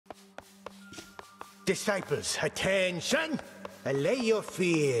Disciples, attention! Allay your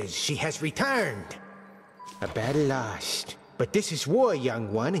fears. She has returned. A battle lost. But this is war,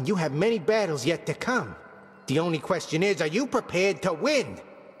 young one, and you have many battles yet to come. The only question is, are you prepared to win?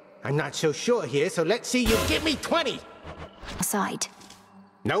 I'm not so sure here, so let's see you give me 20! Aside.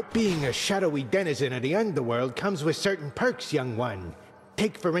 Nope, being a shadowy denizen of the underworld comes with certain perks, young one.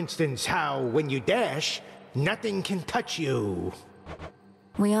 Take, for instance, how, when you dash, nothing can touch you.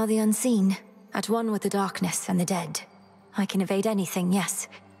 We are the unseen, at one with the darkness and the dead. I can evade anything, yes,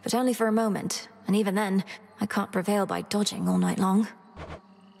 but only for a moment, and even then, I can't prevail by dodging all night long.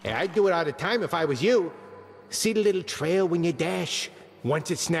 Yeah, I'd do it all the time if I was you. See the little trail when you dash?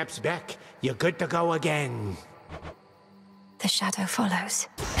 Once it snaps back, you're good to go again. The shadow follows.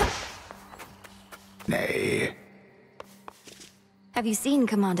 Nay. Have you seen,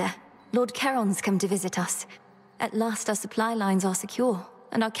 Commander? Lord Charon's come to visit us. At last our supply lines are secure,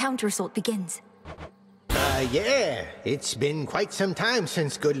 and our counter-assault begins. Yeah. It's been quite some time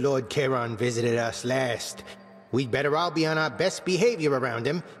since good Lord Charon visited us last. We'd better all be on our best behavior around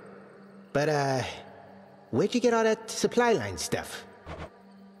him. But, where'd you get all that supply line stuff?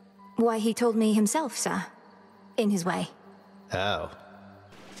 Why, he told me himself, sir. In his way. Oh.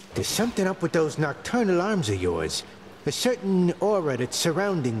 There's something up with those nocturnal arms of yours. A certain aura that's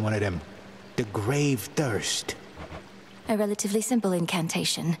surrounding one of them. The Grave Thirst. A relatively simple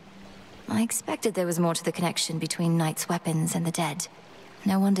incantation. I expected there was more to the connection between Knight's weapons and the dead.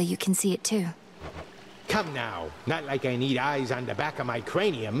 No wonder you can see it too. Come now. Not like I need eyes on the back of my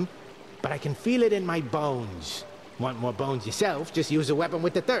cranium. But I can feel it in my bones. Want more bones yourself, just use a weapon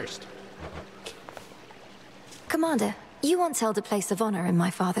with the thirst. Commander, you once held a place of honor in my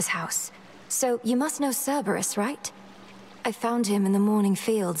father's house. So you must know Cerberus, right? I found him in the morning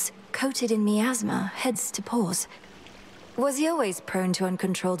fields, coated in miasma, heads to paws. Was he always prone to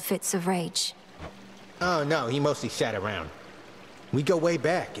uncontrolled fits of rage? Oh no, he mostly sat around. We go way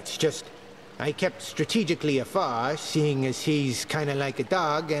back, it's just... I kept strategically afar, seeing as he's kinda like a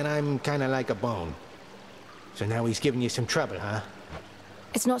dog and I'm kinda like a bone. So now he's giving you some trouble, huh?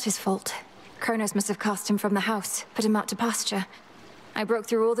 It's not his fault. Kronos must have cast him from the house, put him out to pasture. I broke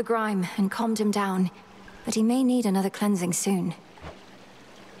through all the grime and calmed him down, but he may need another cleansing soon.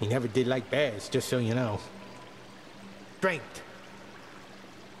 He never did like bears, just so you know. Strength.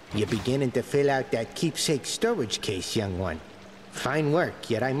 You're beginning to fill out that keepsake storage case, young one. Fine work,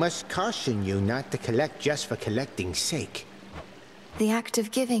 yet I must caution you not to collect just for collecting's sake. The act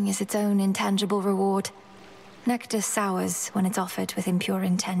of giving is its own intangible reward. Nectar sours when it's offered with impure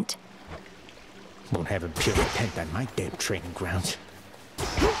intent. Won't have impure intent on my damn training grounds.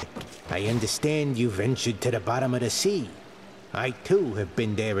 I understand you ventured to the bottom of the sea. I too have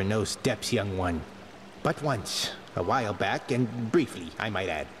been there in those depths, young one. But once, a while back, and briefly, I might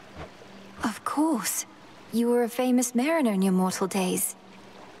add. Of course. You were a famous mariner in your mortal days.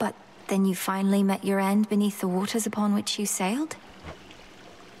 But then you finally met your end beneath the waters upon which you sailed?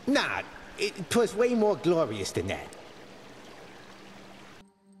 Nah, 'twas way more glorious than that.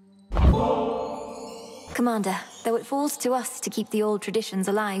 Commander, though it falls to us to keep the old traditions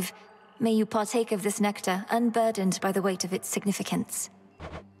alive, may you partake of this nectar unburdened by the weight of its significance.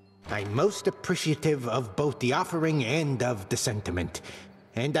 I'm most appreciative of both the offering and of the sentiment,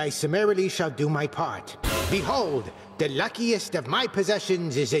 and I summarily shall do my part. Behold, the luckiest of my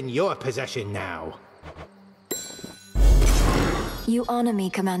possessions is in your possession now. You honor me,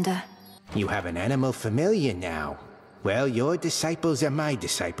 Commander. You have an animal familiar now. Well, your disciples are my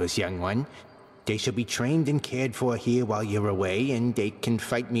disciples, young one. They shall be trained and cared for here while you're away, and they can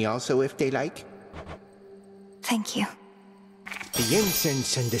fight me also if they like. Thank you. The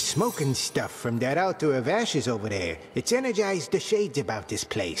incense and the smoking stuff from that altar of ashes over there, it's energized the shades about this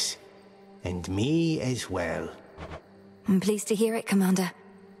place. And me as well. I'm pleased to hear it, Commander.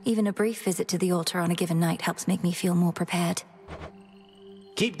 Even a brief visit to the altar on a given night helps make me feel more prepared.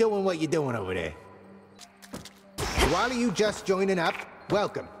 Keep doing what you're doing over there. To all of you just joining up,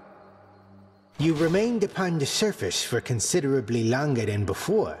 welcome. You remained upon the surface for considerably longer than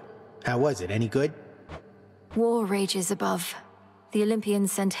before. How was it, any good? War rages above. The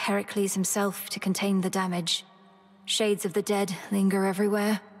Olympians sent Heracles himself to contain the damage. Shades of the dead linger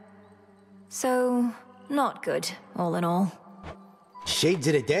everywhere. So, not good, all in all. Shades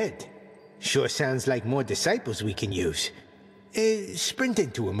of the dead? Sure sounds like more disciples we can use. Sprint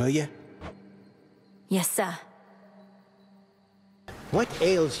into them, will ya? Yes, sir. What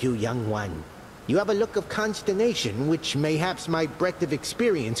ails you, young one? You have a look of consternation, which mayhaps my breadth of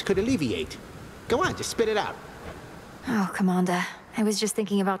experience could alleviate. Go on, just spit it out. Oh, Commander. I was just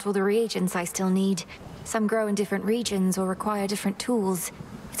thinking about all the reagents I still need. Some grow in different regions or require different tools.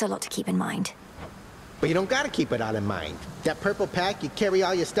 It's a lot to keep in mind. But you don't gotta keep it all in mind. That purple pack, you carry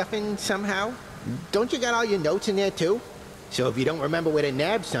all your stuff in somehow? Don't you got all your notes in there too? So if you don't remember where to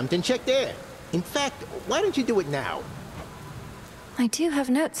nab something, check there. In fact, why don't you do it now? I do have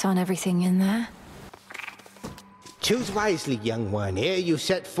notes on everything in there. Choose wisely, young one, ere you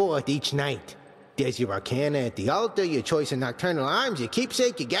set forth each night. There's your arcana at the altar, your choice of nocturnal arms, your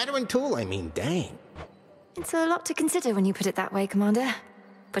keepsake, your gathering tool. I mean, dang. It's a lot to consider when you put it that way, Commander.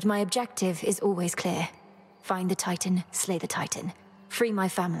 But my objective is always clear. Find the Titan, slay the Titan. Free my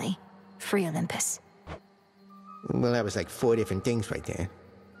family. Free Olympus. Well, that was like 4 different things right there.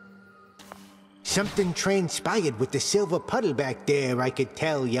 Something transpired with the silver puddle back there, I could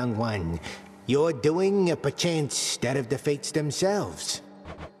tell, young one. You're doing, perchance, that of the fates themselves.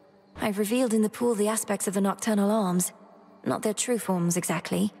 I've revealed in the pool the aspects of the nocturnal arms. Not their true forms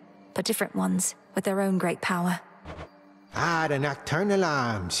exactly, but different ones, with their own great power. Ah, the nocturnal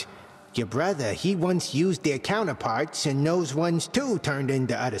arms. Your brother, he once used their counterparts, and those ones too turned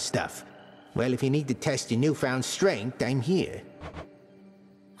into other stuff. Well, if you need to test your newfound strength, I'm here.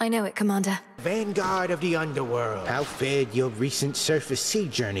 I know it, Commander. Vanguard of the underworld. How fared your recent surface sea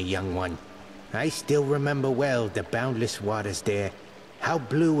journey, young one? I still remember well the boundless waters there. How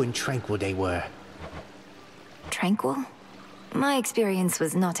blue and tranquil they were. Tranquil? My experience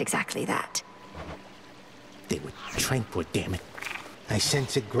was not exactly that. They were tranquil, damn it. I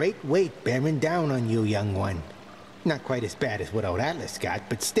sense a great weight bearing down on you, young one. Not quite as bad as what old Atlas got,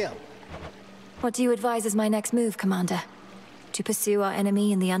 but still. What do you advise as my next move, Commander? To pursue our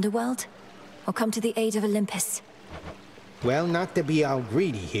enemy in the underworld? Or come to the aid of Olympus? Well, not to be all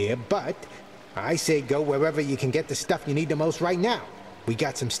greedy here, but I say go wherever you can get the stuff you need the most right now. We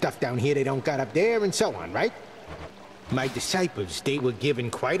got some stuff down here they don't got up there, and so on, right? My disciples, they were given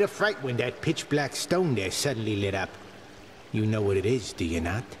quite a fright when that pitch-black stone there suddenly lit up. You know what it is, do you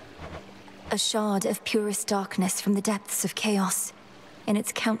not? A shard of purest darkness from the depths of chaos. In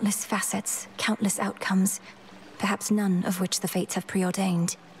its countless facets, countless outcomes, perhaps none of which the fates have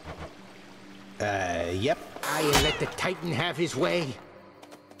preordained. Yep. I let the Titan have his way.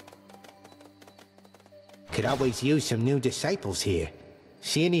 Could always use some new disciples here.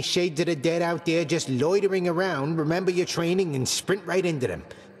 See any shades of the dead out there just loitering around, remember your training and sprint right into them.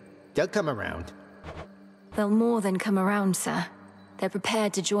 They'll come around. They'll more than come around, sir. They're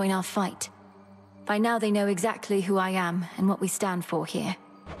prepared to join our fight. By now they know exactly who I am and what we stand for here.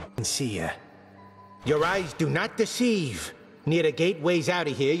 See ya. Your eyes do not deceive. Near the gateways out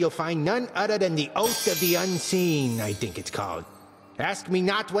of here, you'll find none other than the Oath of the Unseen, I think it's called. Ask me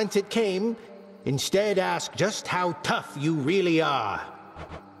not whence it came. Instead, ask just how tough you really are.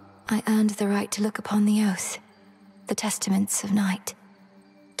 I earned the right to look upon the oath, the testaments of night.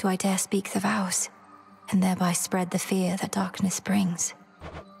 Do I dare speak the vows, and thereby spread the fear that darkness brings?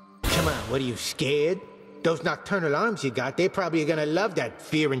 Come on, what are you, scared? Those nocturnal arms you got, they're probably gonna love that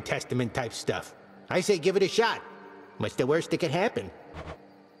fear and testament type stuff. I say give it a shot. What's the worst that could happen?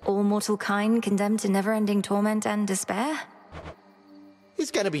 All mortal kind condemned to never-ending torment and despair?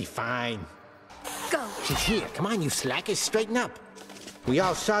 It's gonna be fine. Go! She's here. Come on, you slackers, straighten up. We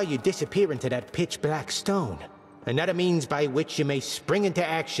all saw you disappear into that pitch-black stone. Another means by which you may spring into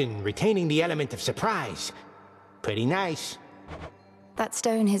action, retaining the element of surprise. Pretty nice. That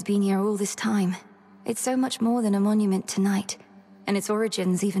stone has been here all this time. It's so much more than a monument to night, and its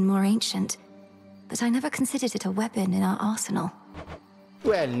origins even more ancient. But I never considered it a weapon in our arsenal.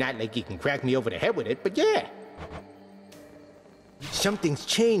 Well, not like you can crack me over the head with it, but yeah. Something's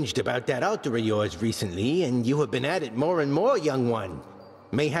changed about that altar of yours recently, and you have been at it more and more, young one.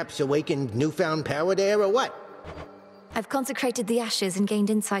 Mayhaps awakened newfound power there, or what? I've consecrated the ashes and gained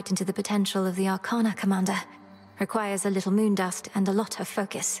insight into the potential of the Arcana, Commander. Requires a little moon dust and a lot of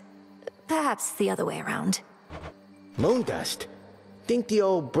focus. Perhaps the other way around. Moon dust? Think the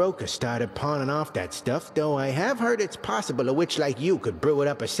old broker started pawning off that stuff, though I have heard it's possible a witch like you could brew it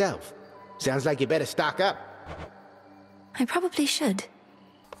up herself. Sounds like you better stock up. I probably should.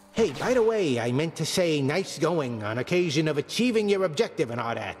 Hey, by the way, I meant to say nice going on occasion of achieving your objective and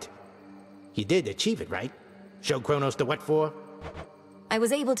all that. You did achieve it, right? Show Kronos the what for? I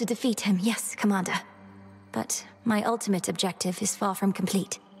was able to defeat him, yes, Commander. But my ultimate objective is far from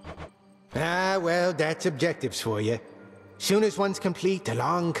complete. Ah, well, that's objectives for you. Soon as one's complete,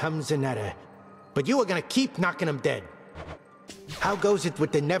 along comes another. But you are gonna keep knocking them dead. How goes it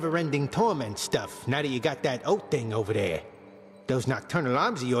with the never-ending torment stuff, now that you got that oath thing over there? Those nocturnal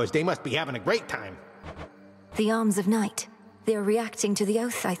arms of yours, they must be having a great time. The arms of night. They're reacting to the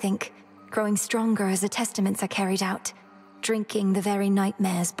oath, I think. Growing stronger as the testaments are carried out. Drinking the very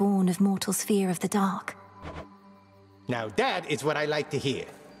nightmares born of mortal's fear of the dark. Now that is what I like to hear.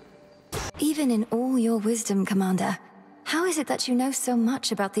 Even in all your wisdom, Commander, how is it that you know so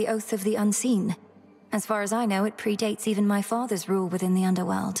much about the Oath of the Unseen? As far as I know, it predates even my father's rule within the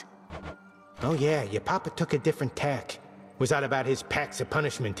underworld. Oh yeah, your papa took a different tack. Was out about his packs of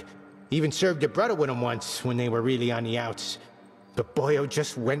punishment. Even served your brother with him once when they were really on the outs. But Boyo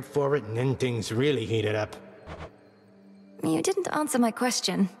just went for it and then things really heated up. You didn't answer my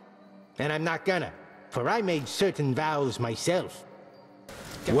question. And I'm not gonna, for I made certain vows myself.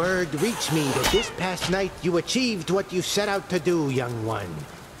 Word reached me that this past night you achieved what you set out to do, young one.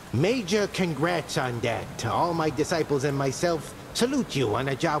 Major congrats on that. To all my disciples and myself, salute you on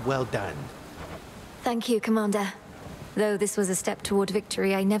a job well done. Thank you, Commander. Though this was a step toward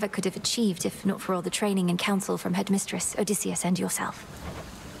victory I never could have achieved if not for all the training and counsel from Headmistress, Odysseus, and yourself.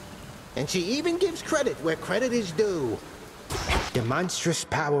 And she even gives credit where credit is due. The monstrous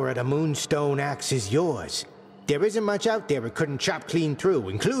power of the Moonstone Axe is yours. There isn't much out there it couldn't chop clean through,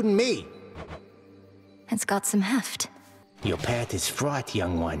 including me. It's got some heft. Your path is fraught,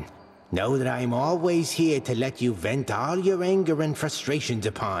 young one. Know that I'm always here to let you vent all your anger and frustrations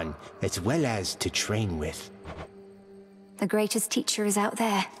upon, as well as to train with. The greatest teacher is out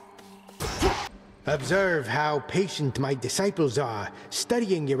there. Observe how patient my disciples are,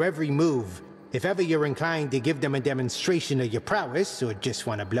 studying your every move. If ever you're inclined to give them a demonstration of your prowess, or just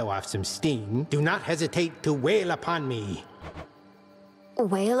want to blow off some steam, do not hesitate to wail upon me.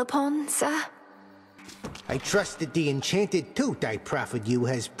 Wail upon, sir? I trust that the enchanted tooth I proffered you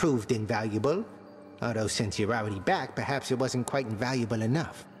has proved invaluable. Although since you're already back, perhaps it wasn't quite invaluable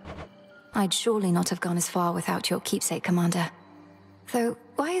enough. I'd surely not have gone as far without your keepsake, Commander. Though,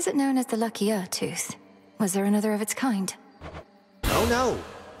 why is it known as the Lucky Tooth? Was there another of its kind? Oh no!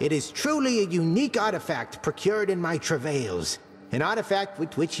 It is truly a unique artifact procured in my travails. An artifact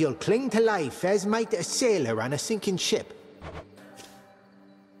with which you'll cling to life as might a sailor on a sinking ship.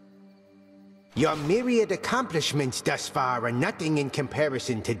 Your myriad accomplishments thus far are nothing in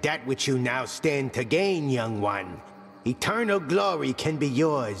comparison to that which you now stand to gain, young one. Eternal glory can be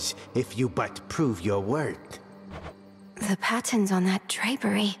yours if you but prove your worth. The patterns on that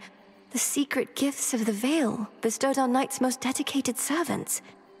drapery. The secret gifts of the Veil, bestowed on Knight's most dedicated servants.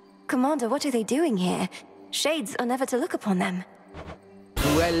 Commander, what are they doing here? Shades are never to look upon them.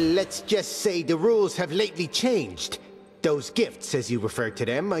 Well, let's just say the rules have lately changed. Those gifts, as you refer to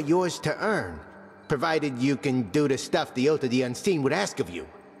them, are yours to earn, provided you can do the stuff the Oath of the Unseen would ask of you,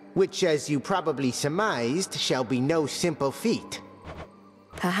 which, as you probably surmised, shall be no simple feat.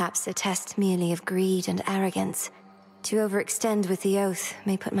 Perhaps a test merely of greed and arrogance. To overextend with the Oath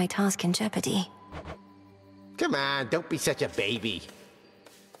may put my task in jeopardy. Come on, don't be such a baby.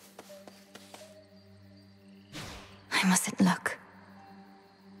 I mustn't look.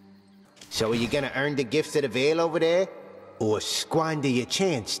 So are you gonna earn the gifts of the Veil over there? Or squander your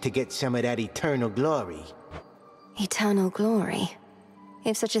chance to get some of that eternal glory? Eternal glory?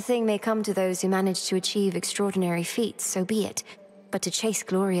 If such a thing may come to those who manage to achieve extraordinary feats, so be it. But to chase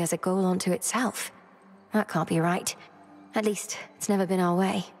glory as a goal unto itself, that can't be right. At least, it's never been our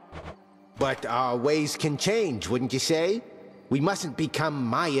way. But our ways can change, wouldn't you say? We mustn't become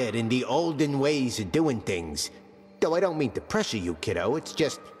mired in the olden ways of doing things. Though I don't mean to pressure you, kiddo. It's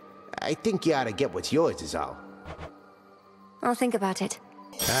just, I think you ought to get what's yours is all. I'll think about it.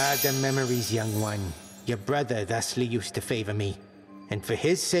 Ah, the memories, young one. Your brother thusly used to favor me. And for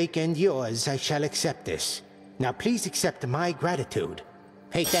his sake and yours, I shall accept this. Now please accept my gratitude.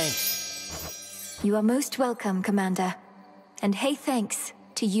 Hey, thanks. You are most welcome, Commander. And hey, thanks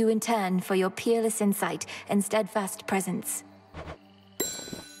to you in turn for your peerless insight and steadfast presence.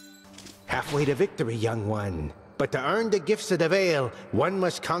 Halfway to victory, young one. But to earn the gifts of the Veil, one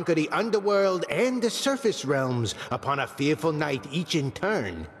must conquer the underworld and the surface realms upon a fearful night each in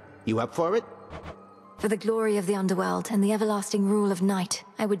turn. You up for it? For the glory of the underworld and the everlasting rule of Night,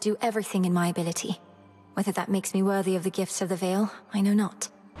 I would do everything in my ability. Whether that makes me worthy of the gifts of the Veil, I know not.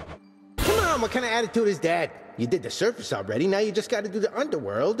 Come on, what kind of attitude is that? You did the surface already, now you just gotta do the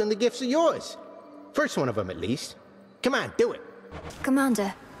underworld and the gifts are yours. First one of them, at least. Come on, do it.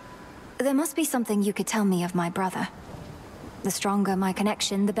 Commander, there must be something you could tell me of my brother. The stronger my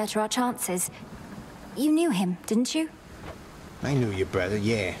connection, the better our chances. You knew him, didn't you? I knew your brother,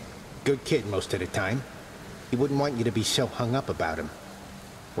 yeah. Good kid most of the time. He wouldn't want you to be so hung up about him.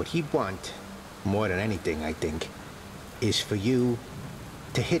 What he'd want, more than anything, I think, is for you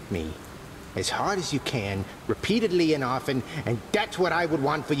to hit me as hard as you can, repeatedly and often, and that's what I would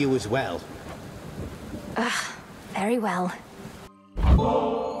want for you as well. Very well.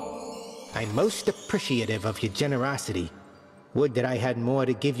 I'm most appreciative of your generosity. Would that I had more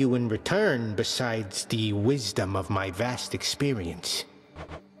to give you in return besides the wisdom of my vast experience.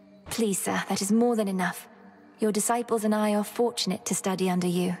 Please, sir, that is more than enough. Your disciples and I are fortunate to study under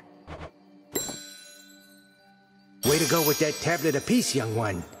you. Way to go with that tablet apiece, young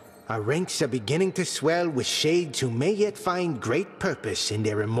one. Our ranks are beginning to swell with shades who may yet find great purpose in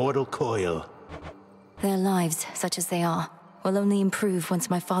their immortal coil. Their lives, such as they are, will only improve once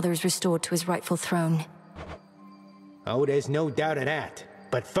my father is restored to his rightful throne. Oh, there's no doubt of that.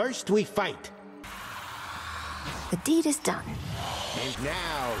 But first we fight. The deed is done. And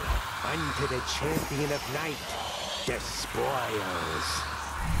now, unto the champion of night, the spoils.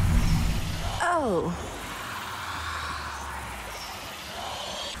 Oh.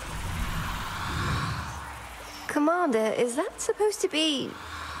 Commander, is that supposed to be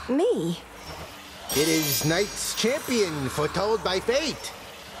me? It is Knight's champion, foretold by fate.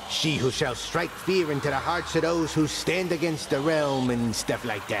 She who shall strike fear into the hearts of those who stand against the realm and stuff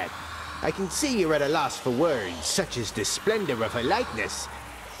like that. I can see you're at a loss for words, such as the splendor of her likeness.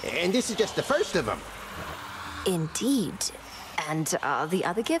 And this is just the first of them. Indeed. And are the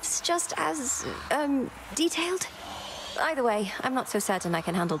other gifts just as, detailed? Either way, I'm not so certain I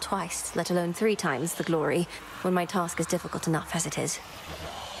can handle twice, let alone 3 times the glory, when my task is difficult enough as it is.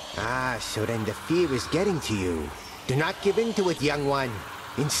 Ah, so then the fear is getting to you. Do not give in to it, young one.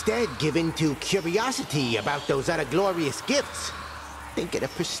 Instead, give in to curiosity about those other glorious gifts. Think of the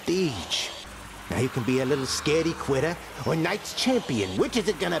prestige. Now you can be a little scaredy quitter or Knight's champion. Which is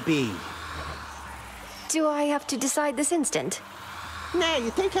it gonna be? Do I have to decide this instant? Nah,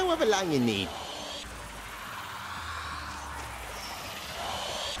 you take however long you need.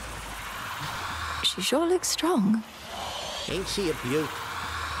 She sure looks strong. Ain't she a beaut?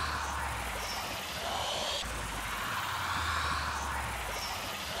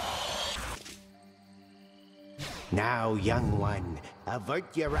 Now, young one,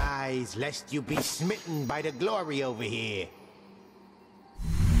 avert your eyes lest you be smitten by the glory over here.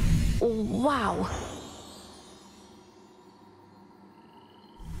 Wow.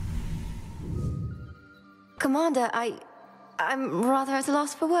 Commander, I'm rather at a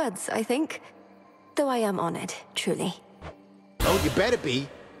loss for words, I think. Though I am honored, truly. Oh, you better be.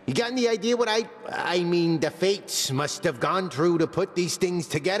 You got any idea what I mean, the fates must have gone through to put these things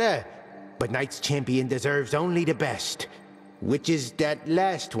together. But Knight's champion deserves only the best. Which is that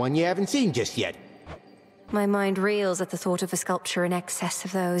last one you haven't seen just yet. My mind reels at the thought of a sculpture in excess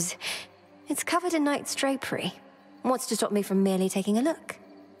of those. It's covered in Knight's drapery. What's to stop me from merely taking a look?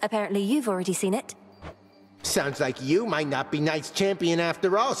 Apparently you've already seen it. Sounds like you might not be Knight's champion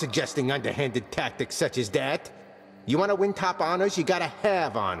after all, suggesting underhanded tactics such as that. You want to win top honors, you gotta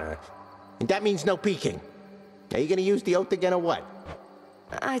have honor. And that means no peeking. Are you gonna use the oath again or what?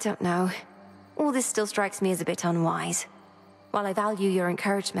 I don't know. All this still strikes me as a bit unwise. While I value your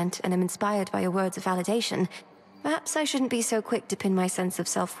encouragement and am inspired by your words of validation, perhaps I shouldn't be so quick to pin my sense of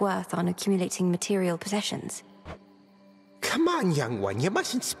self-worth on accumulating material possessions. Come on, young one, you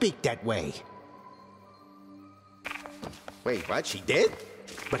mustn't speak that way. Wait, what? She did?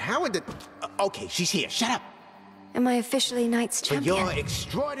 But how would the... Okay, she's here. Shut up. Am I officially Knight's champion? For your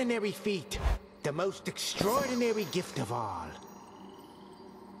extraordinary feat. The most extraordinary gift of all.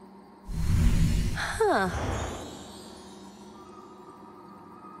 Huh.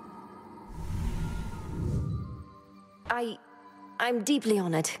 I'm deeply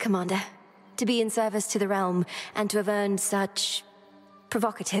honored, Commander, to be in service to the realm and to have earned such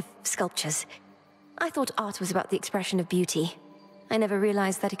provocative sculptures. I thought art was about the expression of beauty. I never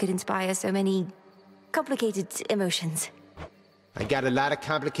realized that it could inspire so many complicated emotions. I got a lot of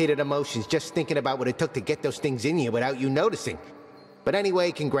complicated emotions just thinking about what it took to get those things in here without you noticing. But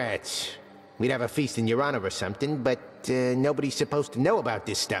anyway, congrats. We'd have a feast in your honor or something, but nobody's supposed to know about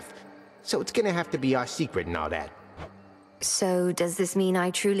this stuff. So it's gonna have to be our secret and all that. So does this mean I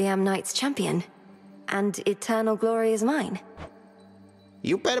truly am Knight's champion? And eternal glory is mine?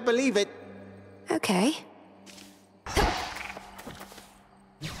 You better believe it. Okay.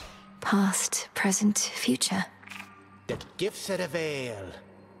 Past, present, future. The gifts of the veil.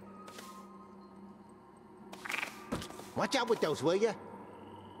 Watch out with those, will ya?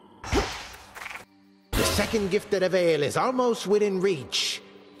 The second gift of the veil is almost within reach.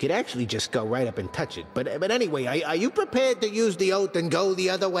 Could actually just go right up and touch it. But anyway, are you prepared to use the oath and go the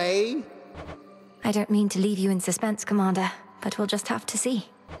other way? I don't mean to leave you in suspense, Commander, but we'll just have to see.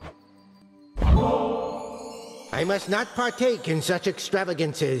 I must not partake in such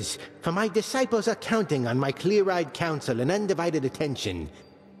extravagances, for my disciples are counting on my clear-eyed counsel and undivided attention.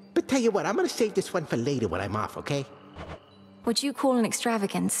 But tell you what, I'm gonna save this one for later when I'm off, okay? What you call an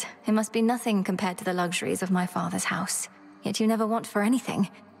extravagance, it must be nothing compared to the luxuries of my father's house. Yet you never want for anything,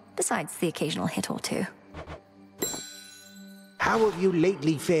 besides the occasional hit or two. How have you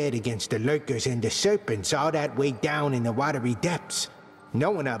lately fared against the lurkers and the serpents all that way down in the watery depths?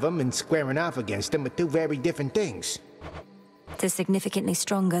 Knowing of them and squaring off against them are two very different things. They're significantly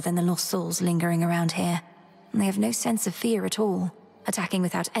stronger than the lost souls lingering around here. They have no sense of fear at all, attacking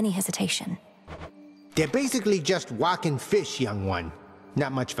without any hesitation. They're basically just walking fish, young one.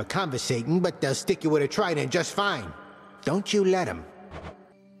 Not much for conversating, but they'll stick you with a trident just fine. Don't you let them.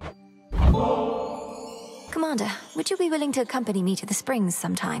 Commander, would you be willing to accompany me to the springs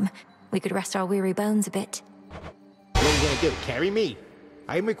sometime? We could rest our weary bones a bit. What are you gonna do, carry me?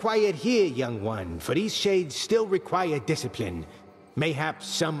 I am required here, young one, for these shades still require discipline. Mayhaps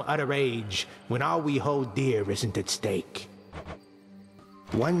some other age, when all we hold dear isn't at stake.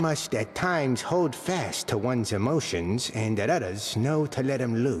 One must at times hold fast to one's emotions, and at others know to let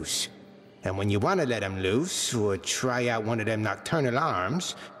them loose. And when you want to let them loose, or try out one of them nocturnal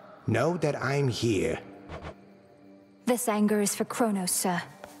arms, know that I'm here. This anger is for Kronos, sir.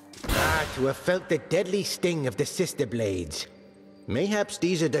 Ah, to have felt the deadly sting of the sister blades. Mayhaps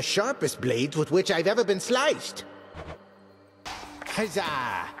these are the sharpest blades with which I've ever been sliced.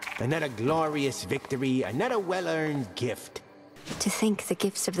 Huzzah! Another glorious victory, another well-earned gift. To think the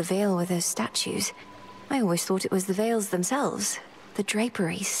gifts of the Veil were those statues. I always thought it was the veils themselves. The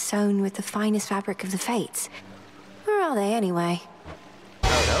draperies sewn with the finest fabric of the Fates. Where are they, anyway?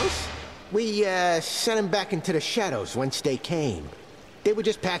 Oh, those? We, sent them back into the shadows whence they came. They were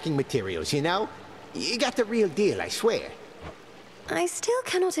just packing materials, you know? You got the real deal, I swear. I still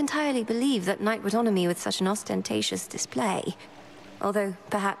cannot entirely believe that Knight would honor me with such an ostentatious display. Although,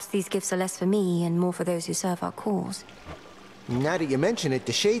 perhaps these gifts are less for me and more for those who serve our cause. Now that you mention it,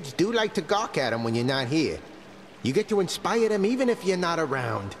 the Shades do like to gawk at them when you're not here. You get to inspire them even if you're not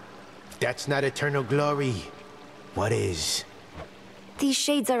around. If that's not eternal glory, what is? These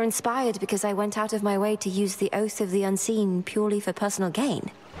Shades are inspired because I went out of my way to use the Oath of the Unseen purely for personal gain.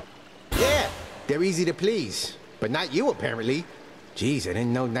 Yeah, they're easy to please. But not you, apparently. Jeez, I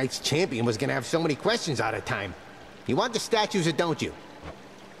didn't know Knight's champion was gonna have so many questions all the time. You want the statues or don't you?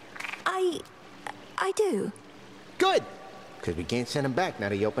 I do. Good! Because we can't send them back now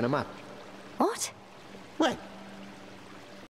that you open them up. What? What?